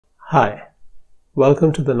Hi,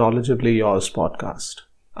 welcome to the Knowledgeably Yours podcast.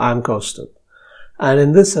 I'm Kaustubh, and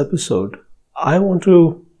in this episode, I want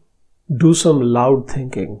to do some loud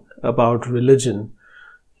thinking about religion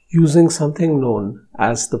using something known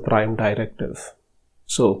as the Prime Directive.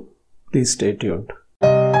 So, please stay tuned.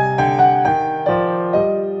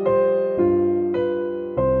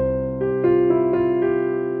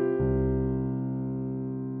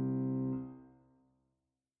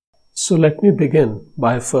 So let me begin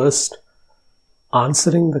by first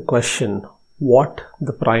answering the question what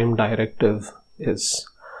the Prime Directive is.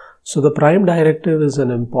 So the Prime Directive is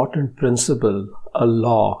an important principle, a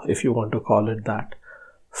law if you want to call it that,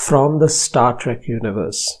 from the Star Trek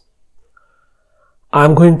universe.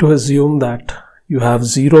 I'm going to assume that you have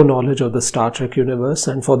zero knowledge of the Star Trek universe,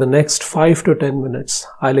 and for the next 5 to 10 minutes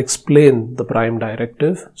I'll explain the Prime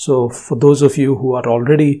Directive. So for those of you who are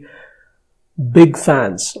already big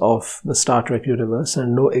fans of the Star Trek universe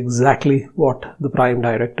and know exactly what the Prime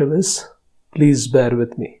Directive is, please bear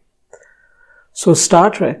with me. So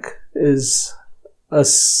Star Trek is a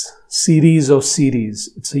series of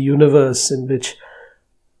series. It's a universe in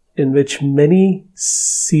which many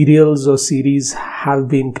serials or series have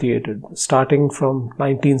been created, starting from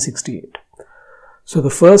 1968. So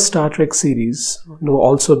the first Star Trek series,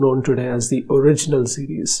 also known today as the original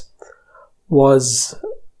series, was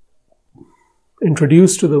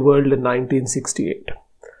introduced to the world in 1968.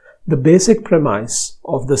 The basic premise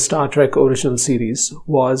of the Star Trek original series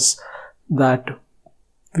was that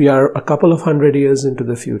we are a couple of 100 years into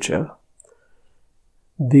the future.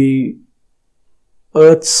 The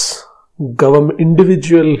Earth's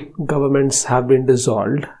individual governments have been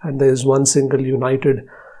dissolved, and there is one single united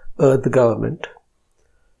Earth government.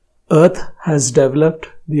 Earth has developed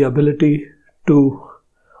the ability to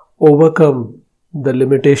overcome the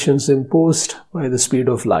limitations imposed by the speed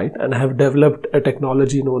of light and have developed a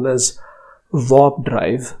technology known as warp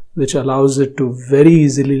drive, which allows it to very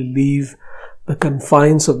easily leave the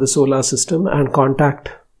confines of the solar system and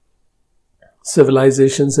contact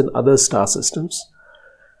civilizations in other star systems.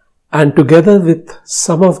 And together with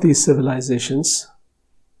some of these civilizations,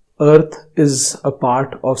 Earth is a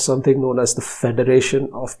part of something known as the Federation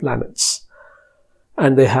of Planets.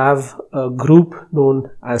 And they have a group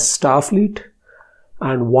known as Starfleet.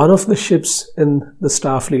 And one of the ships in the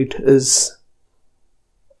Starfleet is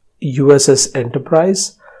USS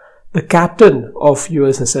Enterprise. The captain of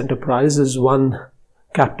USS Enterprise is one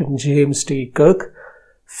Captain James T. Kirk,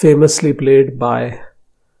 famously played by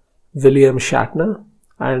William Shatner.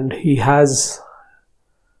 And he has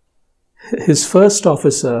his first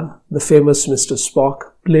officer, the famous Mr.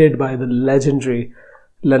 Spock, played by the legendary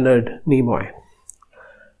Leonard Nimoy.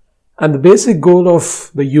 And the basic goal of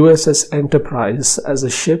the USS Enterprise as a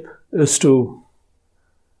ship is to,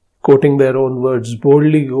 quoting their own words,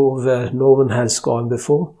 boldly go where no one has gone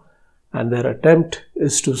before. And their attempt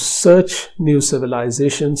is to search new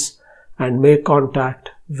civilizations and make contact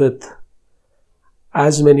with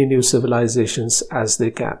as many new civilizations as they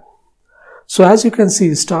can. So as you can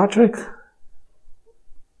see, Star Trek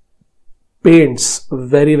paints a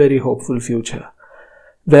very, very hopeful future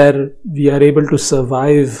where we are able to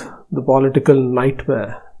survive the political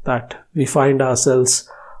nightmare that we find ourselves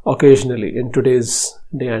occasionally in today's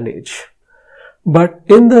day and age. But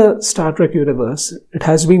in the Star Trek universe, it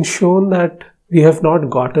has been shown that we have not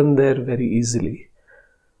gotten there very easily.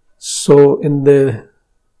 So in the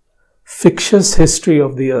fictitious history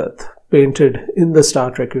of the Earth painted in the Star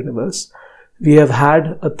Trek universe, we have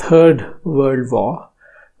had a third world war,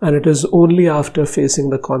 and it is only after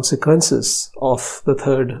facing the consequences of the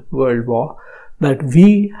Third World War that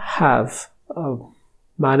we have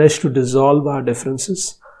managed to dissolve our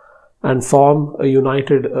differences and form a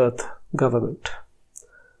united Earth government.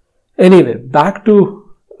 Anyway, back to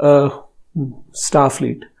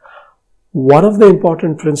Starfleet. One of the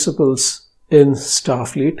important principles in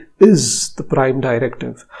Starfleet is the Prime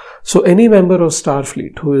Directive. So any member of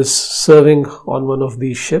Starfleet who is serving on one of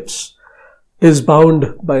these ships is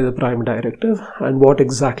bound by the Prime Directive. And what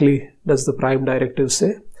exactly does the Prime Directive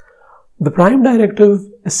say? The Prime Directive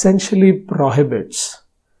essentially prohibits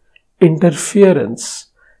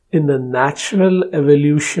interference in the natural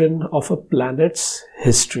evolution of a planet's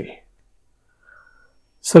history.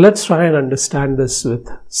 So let's try and understand this with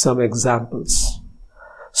some examples.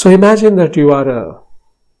 So imagine that you are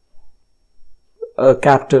a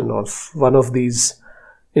captain of one of these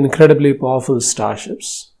incredibly powerful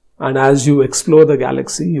starships, and as you explore the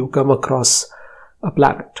galaxy, you come across a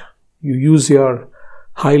planet. You use your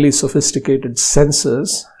highly sophisticated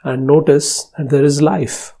sensors and notice that there is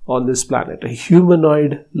life on this planet, a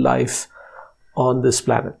humanoid life on this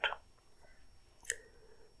planet.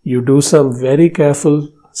 You do some very careful,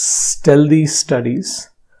 stealthy studies,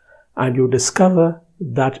 and you discover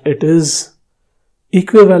that it is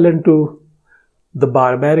equivalent to the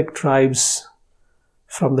barbaric tribes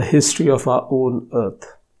from the history of our own earth.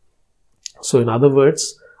 So in other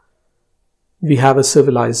words, we have a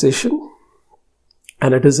civilization,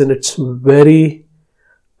 and it is in its very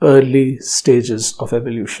early stages of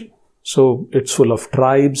evolution. So it's full of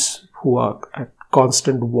tribes who are at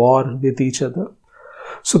constant war with each other.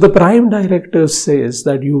 So the Prime Directive says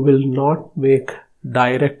that you will not make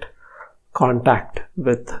direct contact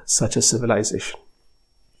with such a civilization.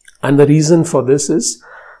 And the reason for this is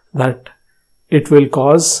that it will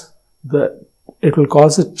cause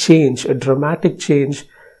a change, a dramatic change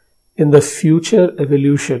in the future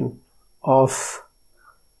evolution of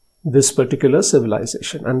this particular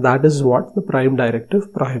civilization. And that is what the Prime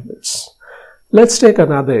Directive prohibits. Let's take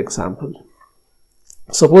another example.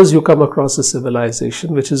 Suppose you come across a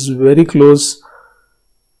civilization which is very close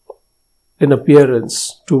in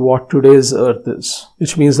appearance to what today's Earth is,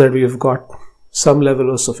 which means that we have got some level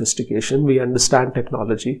of sophistication, we understand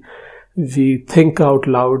technology, we think out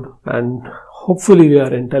loud, and hopefully we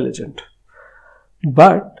are intelligent.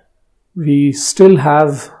 But we still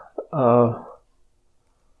have all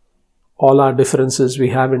our differences, we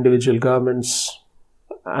have individual governments,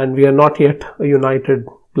 and we are not yet a united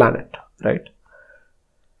planet, right?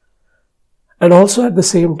 And also at the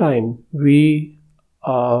same time, we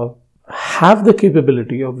have the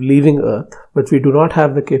capability of leaving Earth, but we do not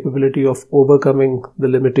have the capability of overcoming the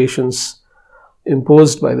limitations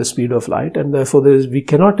imposed by the speed of light, and therefore we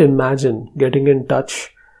cannot imagine getting in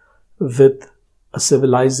touch with a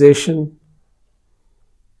civilization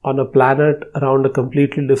on a planet around a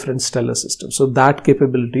completely different stellar system. So that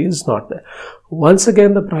capability is not there. Once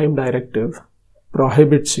again, the Prime Directive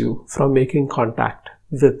prohibits you from making contact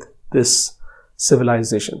with this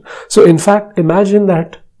civilization. So in fact, imagine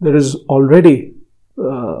that there is already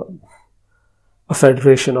a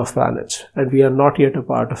federation of planets and we are not yet a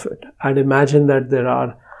part of it. And imagine that there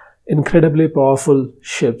are incredibly powerful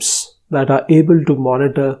ships that are able to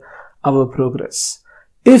monitor our progress.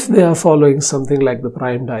 If they are following something like the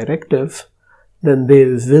Prime Directive, then they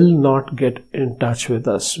will not get in touch with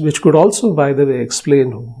us, which could also, by the way,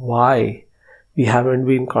 explain why we haven't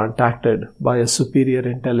been contacted by a superior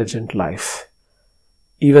intelligent life,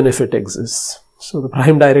 even if it exists. So the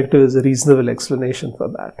Prime Directive is a reasonable explanation for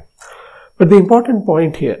that. But the important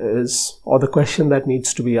point here is, or the question that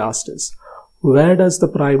needs to be asked is, where does the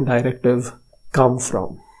Prime Directive come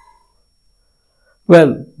from?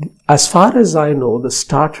 Well, as far as I know, the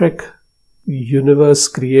Star Trek universe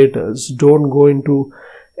creators don't go into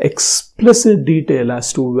explicit detail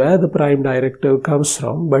as to where the Prime Directive comes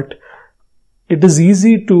from, but it is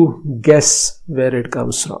easy to guess where it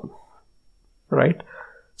comes from, right?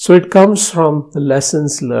 So it comes from the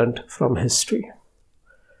lessons learned from history.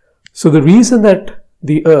 So the reason that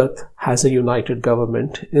the Earth has a united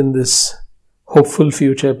government in this hopeful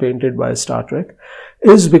future painted by Star Trek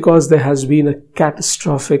is because there has been a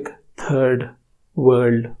catastrophic Third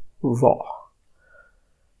World War.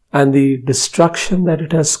 And the destruction that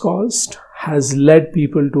it has caused has led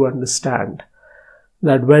people to understand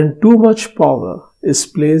that when too much power is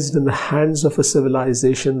placed in the hands of a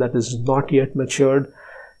civilization that is not yet matured,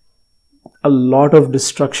 a lot of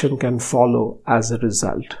destruction can follow as a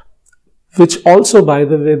result. Which also, by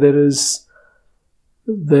the way,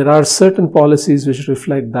 there are certain policies which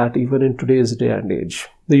reflect that even in today's day and age.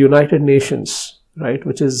 The United Nations, right,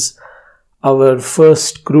 which is our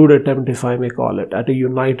first crude attempt, if I may call it, at a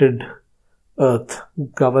united Earth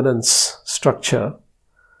governance structure,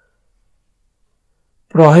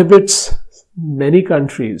 prohibits many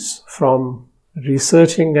countries from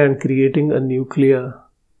researching and creating a nuclear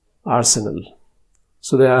arsenal.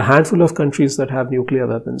 So there are a handful of countries that have nuclear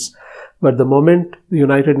weapons. But the moment the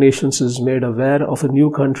United Nations is made aware of a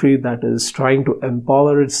new country that is trying to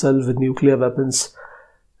empower itself with nuclear weapons,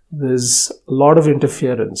 there's a lot of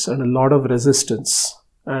interference and a lot of resistance,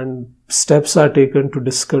 and steps are taken to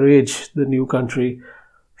discourage the new country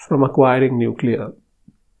from acquiring nuclear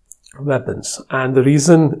weapons. And the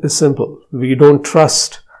reason is simple. We don't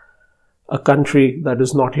trust a country that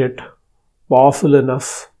is not yet powerful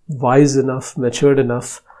enough, wise enough, matured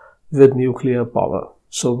enough with nuclear power.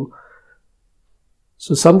 So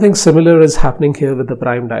something similar is happening here with the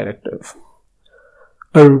Prime Directive.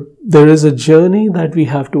 There is a journey that we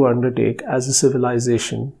have to undertake as a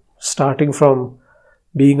civilization, starting from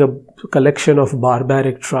being a collection of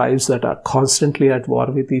barbaric tribes that are constantly at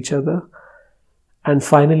war with each other, and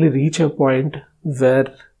finally reach a point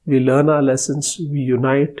where we learn our lessons, we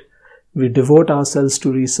unite, we devote ourselves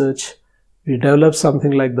to research, We develop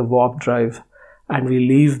something like the warp drive and we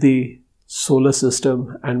leave the solar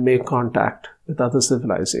system and make contact with other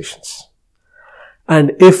civilizations.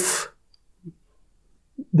 And if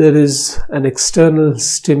there is an external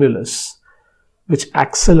stimulus which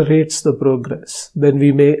accelerates the progress, then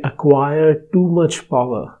we may acquire too much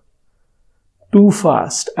power too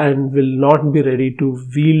fast and will not be ready to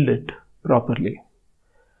wield it properly.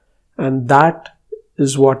 And that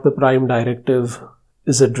is what the Prime Directive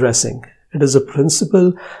is addressing. It is a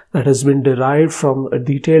principle that has been derived from a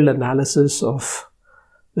detailed analysis of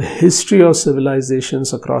the history of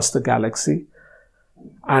civilizations across the galaxy,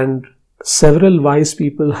 and several wise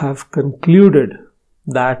people have concluded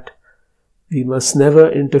that we must never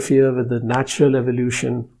interfere with the natural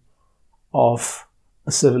evolution of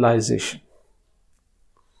a civilization.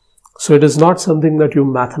 So it is not something that you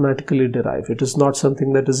mathematically derive. It is not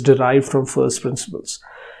something that is derived from first principles.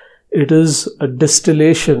 It is a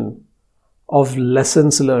distillation of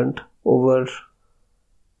lessons learned over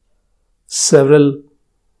several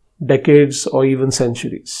decades or even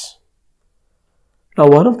centuries. Now,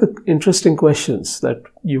 one of the interesting questions that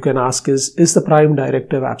you can ask is the Prime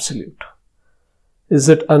Directive absolute? Is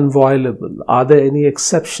it unviolable? Are there any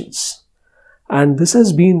exceptions? And this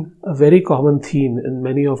has been a very common theme in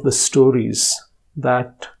many of the stories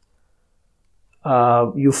that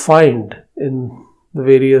you find in the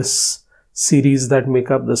various series that make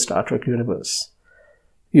up the Star Trek universe.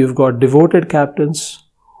 You've got devoted captains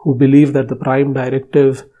who believe that the Prime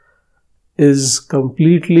Directive is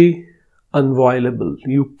completely unviolable.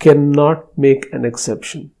 You cannot make an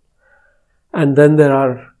exception. And then there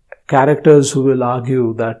are characters who will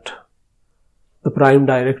argue that the Prime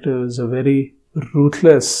Directive is a very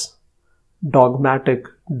ruthless, dogmatic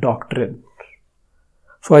doctrine.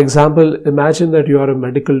 For example, imagine that you are a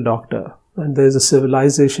medical doctor and there is a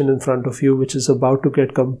civilization in front of you which is about to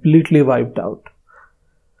get completely wiped out.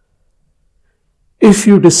 If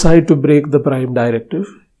you decide to break the Prime Directive,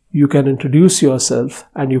 you can introduce yourself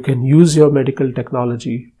and you can use your medical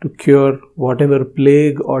technology to cure whatever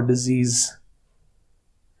plague or disease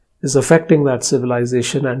is affecting that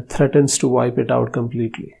civilization and threatens to wipe it out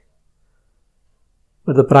completely.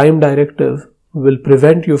 But the Prime Directive will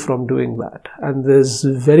prevent you from doing that. And there's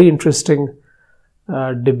very interesting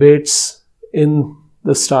debates in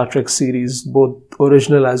the Star Trek series, both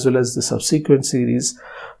original as well as the subsequent series,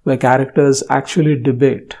 where characters actually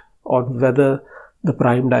debate on whether the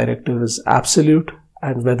Prime Directive is absolute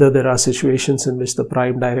and whether there are situations in which the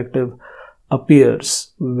Prime Directive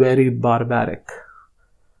appears very barbaric.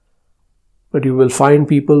 But you will find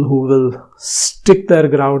people who will stick their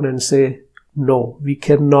ground and say, no, we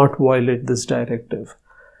cannot violate this directive.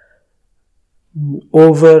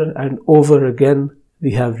 Over and over again,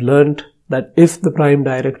 we have learnt that if the Prime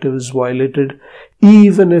Directive is violated,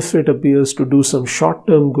 even if it appears to do some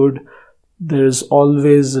short-term good, there is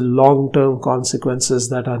always long-term consequences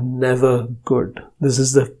that are never good. This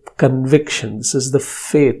is the conviction, this is the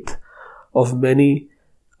faith of many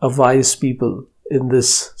wise people in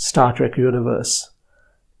this Star Trek universe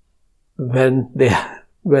when they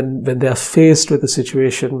are faced with a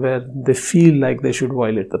situation where they feel like they should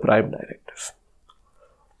violate the Prime Directive.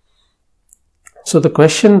 So the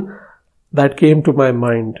question that came to my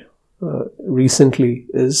mind recently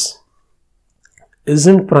is,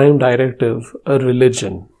 isn't Prime Directive a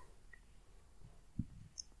religion?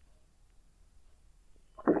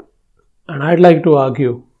 And I'd like to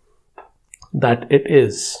argue that it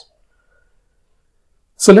is.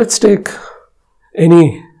 So let's take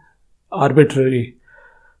any arbitrary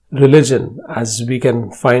religion as we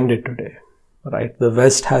can find it today, right? The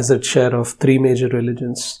West has its share of 3 major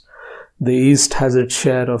religions. The East has its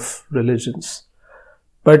share of religions.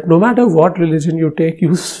 But no matter what religion you take,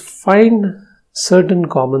 you find certain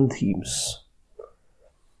common themes.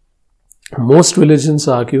 Most religions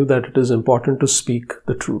argue that it is important to speak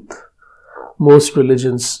the truth. Most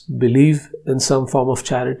religions believe in some form of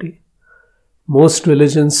charity. Most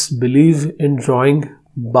religions believe in drawing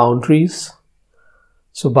boundaries.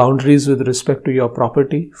 So boundaries with respect to your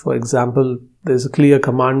property. For example, there's a clear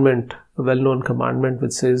commandment, a well-known commandment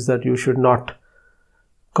which says that you should not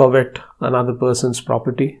covet another person's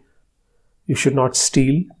property. You should not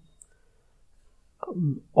steal.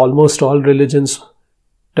 Almost all religions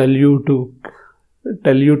tell you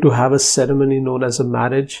to have a ceremony known as a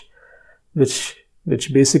marriage, which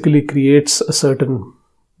basically creates a certain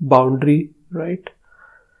boundary, right?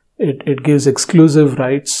 It gives exclusive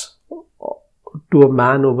rights to a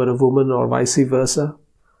man over a woman or vice versa,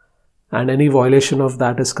 and any violation of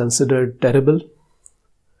that is considered terrible.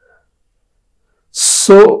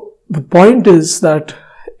 So the point is that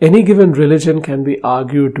Any given religion can be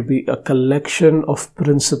argued to be a collection of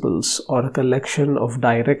principles or a collection of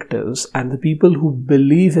directives, and the people who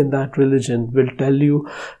believe in that religion will tell you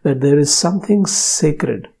that there is something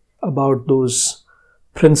sacred about those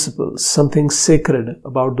principles, something sacred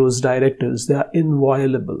about those directives. They are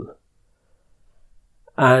inviolable.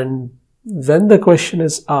 And when the question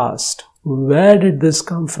is asked, where did this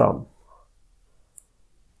come from?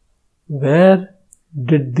 Where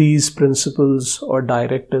did these principles or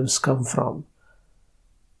directives come from?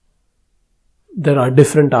 There are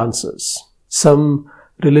different answers. Some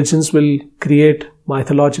religions will create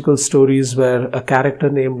mythological stories where a character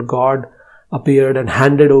named God appeared and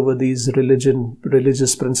handed over these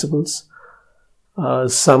religious principles.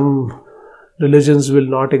 Some religions will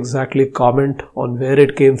not exactly comment on where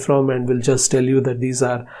it came from and will just tell you that these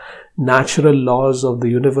are natural laws of the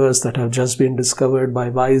universe that have just been discovered by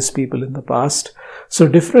wise people in the past. So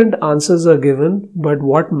different answers are given, but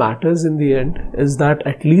what matters in the end is that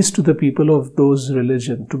at least to the people of those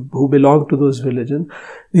religions, who belong to those religions,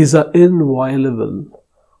 these are inviolable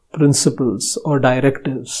principles or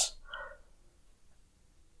directives.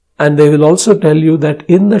 And they will also tell you that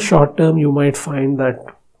in the short term you might find that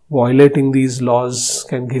violating these laws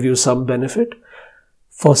can give you some benefit.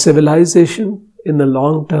 For civilization, in the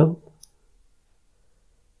long term,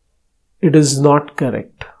 it is not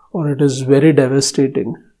correct, or it is very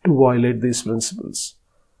devastating to violate these principles.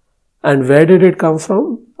 And where did it come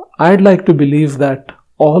from? I'd like to believe that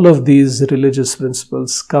all of these religious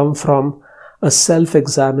principles come from a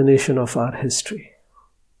self-examination of our history.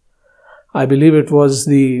 I believe it was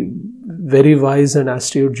the very wise and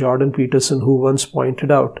astute Jordan Peterson who once pointed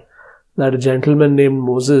out that a gentleman named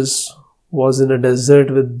Moses was in a desert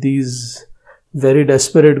with these very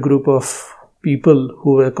desperate group of people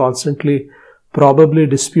who were constantly probably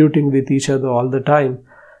disputing with each other all the time,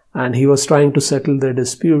 and he was trying to settle their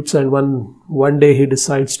disputes, and one day he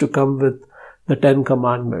decides to come with the 10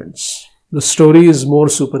 Commandments. The story is more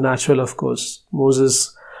supernatural, of course.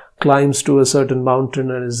 Moses climbs to a certain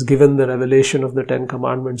mountain and is given the revelation of the 10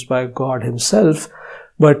 Commandments by God himself,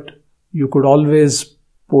 but you could always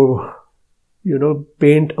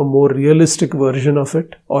paint a more realistic version of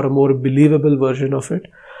it, or a more believable version of it,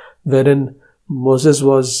 wherein Moses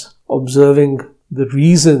was observing the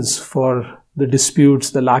reasons for the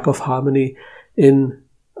disputes, the lack of harmony in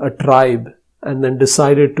a tribe, and then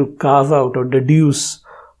decided to carve out or deduce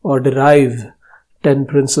or derive 10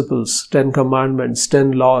 principles, 10 commandments,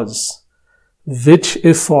 10 laws, which,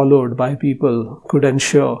 if followed by people, could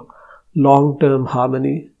ensure long-term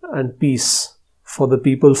harmony and peace for the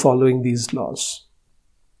people following these laws.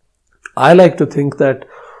 I like to think that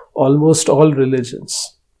almost all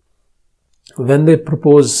religions, when they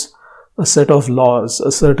propose a set of laws,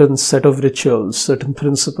 a certain set of rituals, certain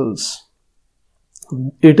principles,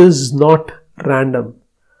 it is not random.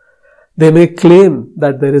 They may claim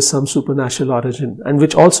that there is some supernatural origin, and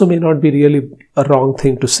which also may not be really a wrong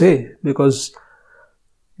thing to say, because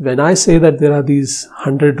when I say that there are these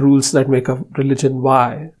 100 rules that make up religion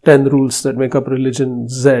Y, 10 rules that make up religion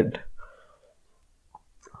Z,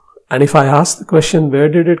 and if I ask the question, where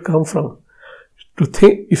did it come from?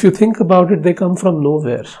 If you think about it, they come from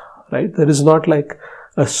nowhere, right? There is not like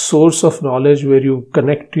a source of knowledge where you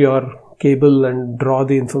connect your cable and draw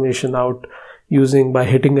the information out by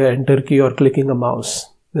hitting an enter key or clicking a mouse.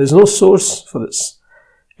 There's no source for this.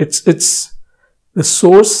 The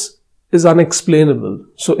source is unexplainable.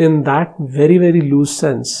 So in that very, very loose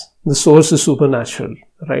sense, the source is supernatural,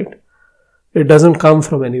 right? It doesn't come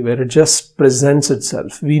from anywhere. It just presents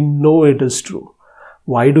itself. We know it is true.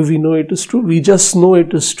 Why do we know it is true? We just know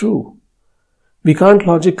it is true. We can't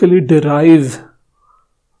logically derive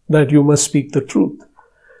that you must speak the truth.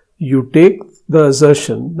 You take the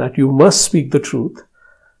assertion that you must speak the truth,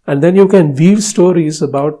 and then you can weave stories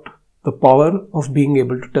about the power of being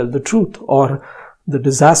able to tell the truth, or the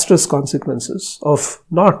disastrous consequences of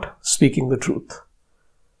not speaking the truth.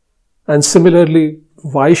 And similarly,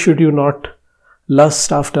 why should you not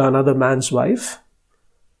lust after another man's wife?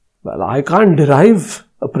 Well, I can't derive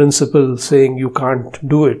a principle saying you can't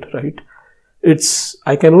do it, right?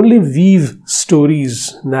 I can only weave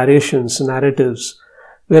stories, narrations, narratives,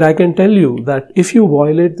 where I can tell you that if you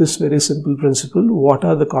violate this very simple principle, what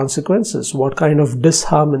are the consequences? What kind of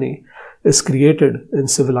disharmony is created in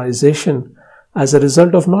civilization as a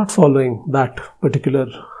result of not following that particular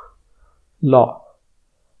law?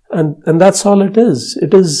 And that's all it is.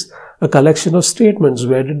 It is a collection of statements.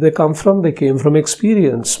 Where did they come from? They came from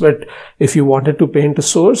experience. But if you wanted to paint a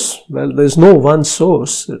source, well, there's no one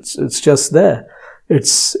source. It's just there. It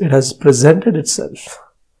has presented itself.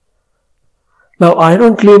 Now, I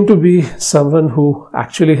don't claim to be someone who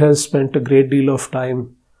actually has spent a great deal of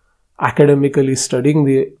time academically studying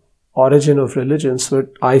the origin of religions, but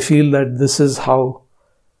I feel that this is how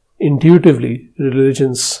intuitively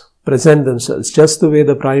religions present themselves. Just the way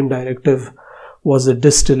the Prime Directive was a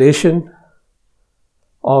distillation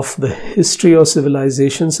of the history of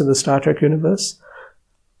civilizations in the Star Trek universe,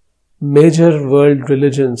 major world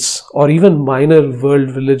religions or even minor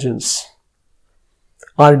world religions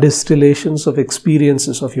are distillations of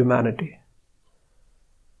experiences of humanity.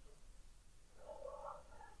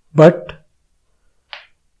 But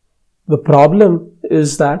the problem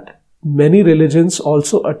is that many religions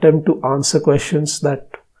also attempt to answer questions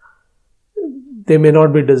that they may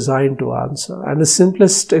not be designed to answer. And the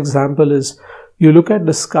simplest example is, you look at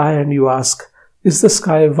the sky and you ask, why is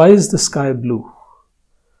the sky blue?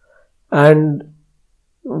 And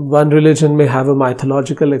one religion may have a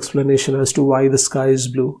mythological explanation as to why the sky is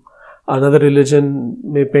blue. Another religion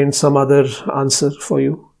may paint some other answer for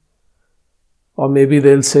you. Or maybe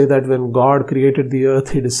they'll say that when God created the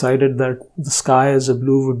earth, he decided that the sky as a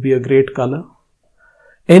blue would be a great color.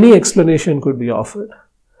 Any explanation could be offered.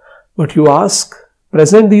 But you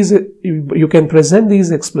can present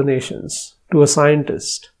these explanations to a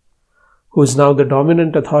scientist who is now the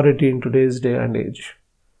dominant authority in today's day and age.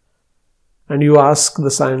 And you ask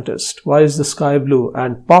the scientist, why is the sky blue?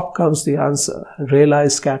 And pop comes the answer, Rayleigh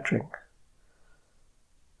scattering.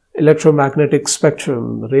 Electromagnetic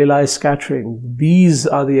spectrum, Rayleigh scattering, these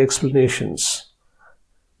are the explanations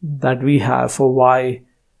that we have for why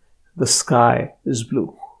the sky is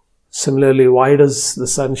blue. Similarly, why does the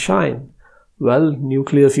sun shine? Well,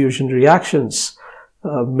 nuclear fusion reactions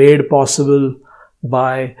made possible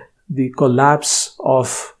by the collapse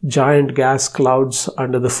of giant gas clouds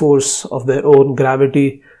under the force of their own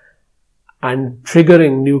gravity and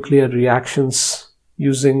triggering nuclear reactions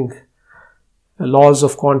using laws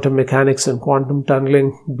of quantum mechanics and quantum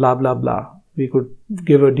tunneling, blah, blah, blah. We could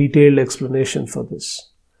give a detailed explanation for this.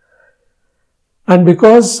 And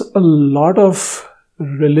because a lot of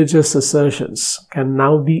religious assertions can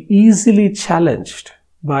now be easily challenged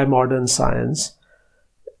by modern science,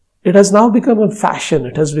 it has now become a fashion,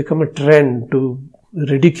 it has become a trend to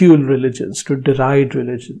ridicule religions, to deride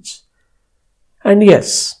religions. And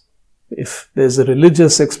yes, if there's a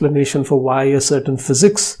religious explanation for why a certain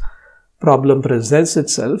physics problem presents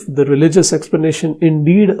itself, the religious explanation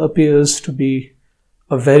indeed appears to be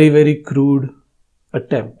a very, very crude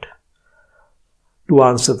attempt to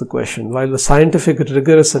answer the question, while the scientific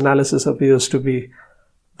rigorous analysis appears to be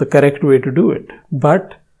the correct way to do it.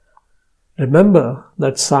 But remember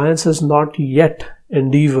that science has not yet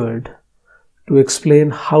endeavored to explain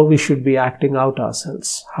how we should be acting out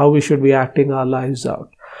ourselves, how we should be acting our lives out,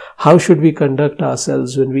 how should we conduct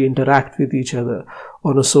ourselves when we interact with each other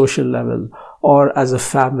on a social level or as a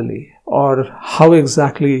family, or how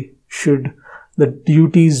exactly should the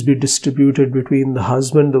duties be distributed between the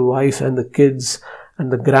husband, the wife and the kids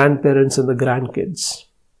and the grandparents and the grandkids.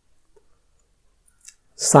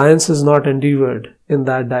 Science has not endeavored in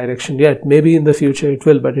that direction yet. Maybe in the future it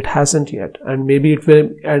will, but it hasn't yet. And maybe it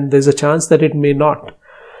will, and there's a chance that it may not,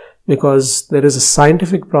 because there is a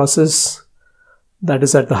scientific process that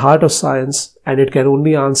is at the heart of science, and it can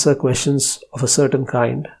only answer questions of a certain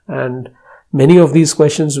kind. And many of these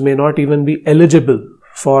questions may not even be eligible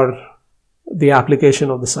for the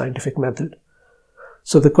application of the scientific method.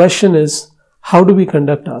 So the question is, how do we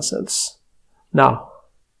conduct ourselves now?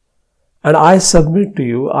 And I submit to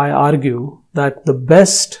you, I argue that the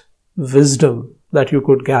best wisdom that you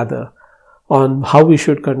could gather on how we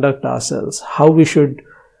should conduct ourselves, how we should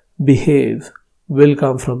behave, will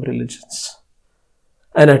come from religions.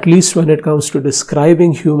 And at least when it comes to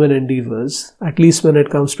describing human endeavors, at least when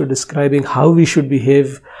it comes to describing how we should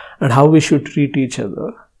behave and how we should treat each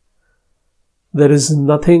other, there is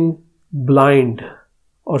nothing blind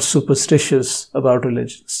or superstitious about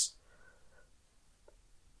religions.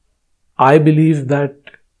 I believe that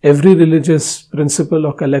every religious principle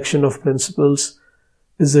or collection of principles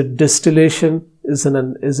is a distillation, is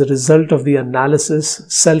a result of the analysis,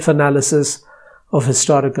 self-analysis of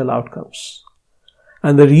historical outcomes.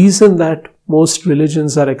 And the reason that most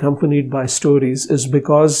religions are accompanied by stories is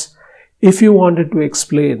because if you wanted to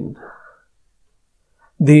explain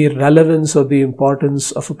the relevance or the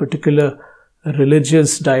importance of a particular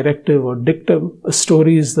religious directive or dictum, a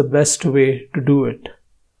story is the best way to do it.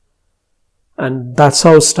 And that's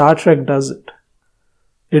how Star Trek does it.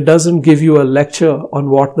 It doesn't give you a lecture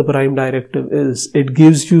on what the Prime Directive is. It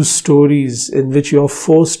gives you stories in which you're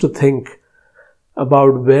forced to think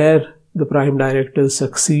about where the Prime Directive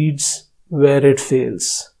succeeds, where it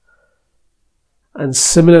fails. And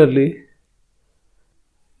similarly,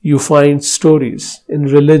 you find stories in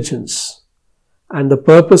religions. And the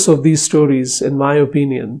purpose of these stories, in my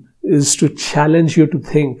opinion, is to challenge you to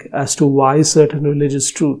think as to why certain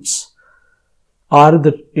religious truths are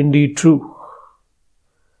indeed true.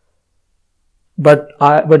 But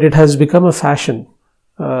it has become a fashion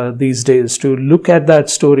these days to look at that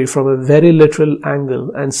story from a very literal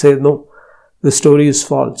angle and say, no, the story is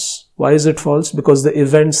false. Why is it false? Because the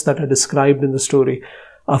events that are described in the story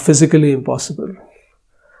are physically impossible.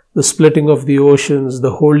 The splitting of the oceans,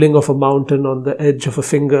 the holding of a mountain on the edge of a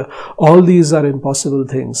finger, all these are impossible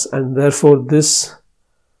things, and therefore this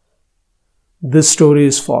story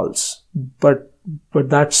is false. But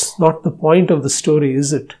that's not the point of the story,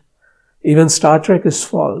 is it? Even Star Trek is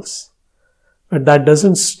false. But that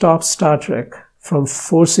doesn't stop Star Trek from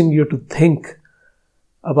forcing you to think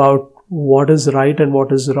about what is right and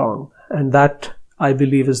what is wrong. And that, I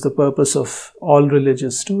believe, is the purpose of all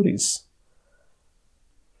religious stories.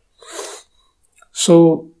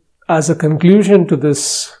 So, as a conclusion to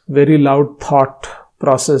this very loud thought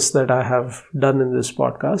process that I have done in this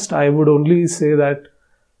podcast, I would only say that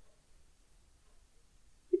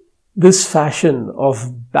this fashion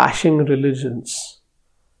of bashing religions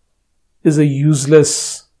is a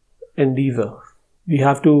useless endeavor. We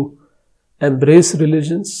have to embrace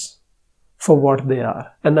religions for what they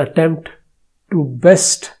are and attempt to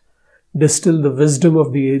best distill the wisdom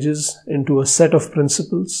of the ages into a set of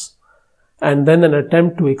principles, and then an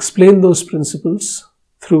attempt to explain those principles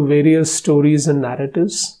through various stories and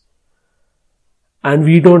narratives. And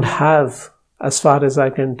we don't have, as far as I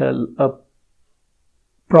can tell, a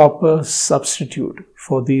proper substitute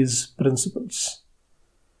for these principles.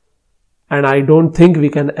 And I don't think we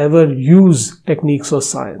can ever use techniques or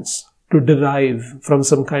science to derive from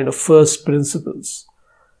some kind of first principles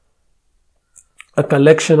a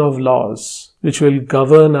collection of laws which will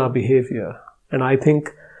govern our behavior. And I think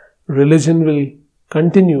religion will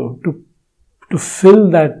continue to fill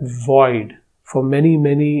that void for many,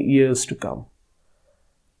 many years to come.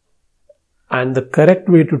 And the correct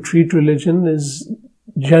way to treat religion is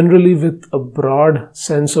generally with a broad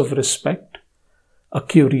sense of respect, a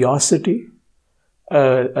curiosity,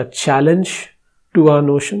 a challenge to our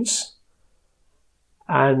notions.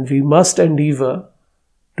 And we must endeavor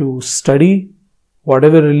to study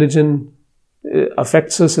whatever religion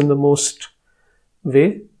affects us in the most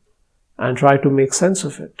way and try to make sense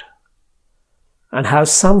of it. And have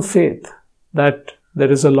some faith that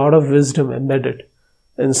there is a lot of wisdom embedded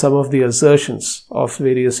in some of the assertions of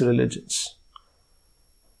various religions.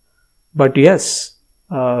 But yes,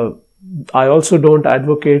 I also don't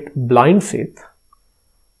advocate blind faith.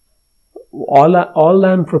 All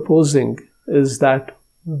I'm proposing is that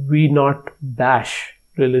we not bash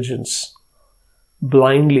religions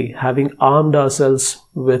blindly, having armed ourselves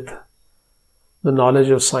with the knowledge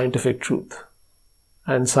of scientific truth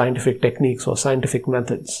and scientific techniques or scientific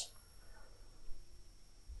methods.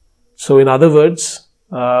 So in other words,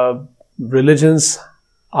 religions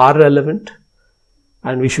are relevant,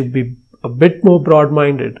 and we should be a bit more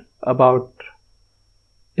broad-minded about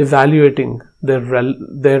evaluating their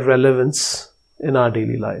relevance in our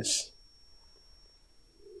daily lives.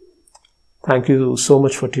 Thank you so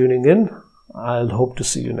much for tuning in. I'll hope to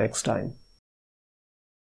see you next time.